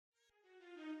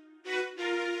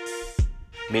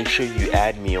make sure you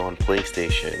add me on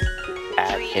PlayStation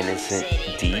at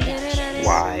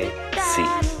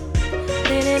InnocentDYC.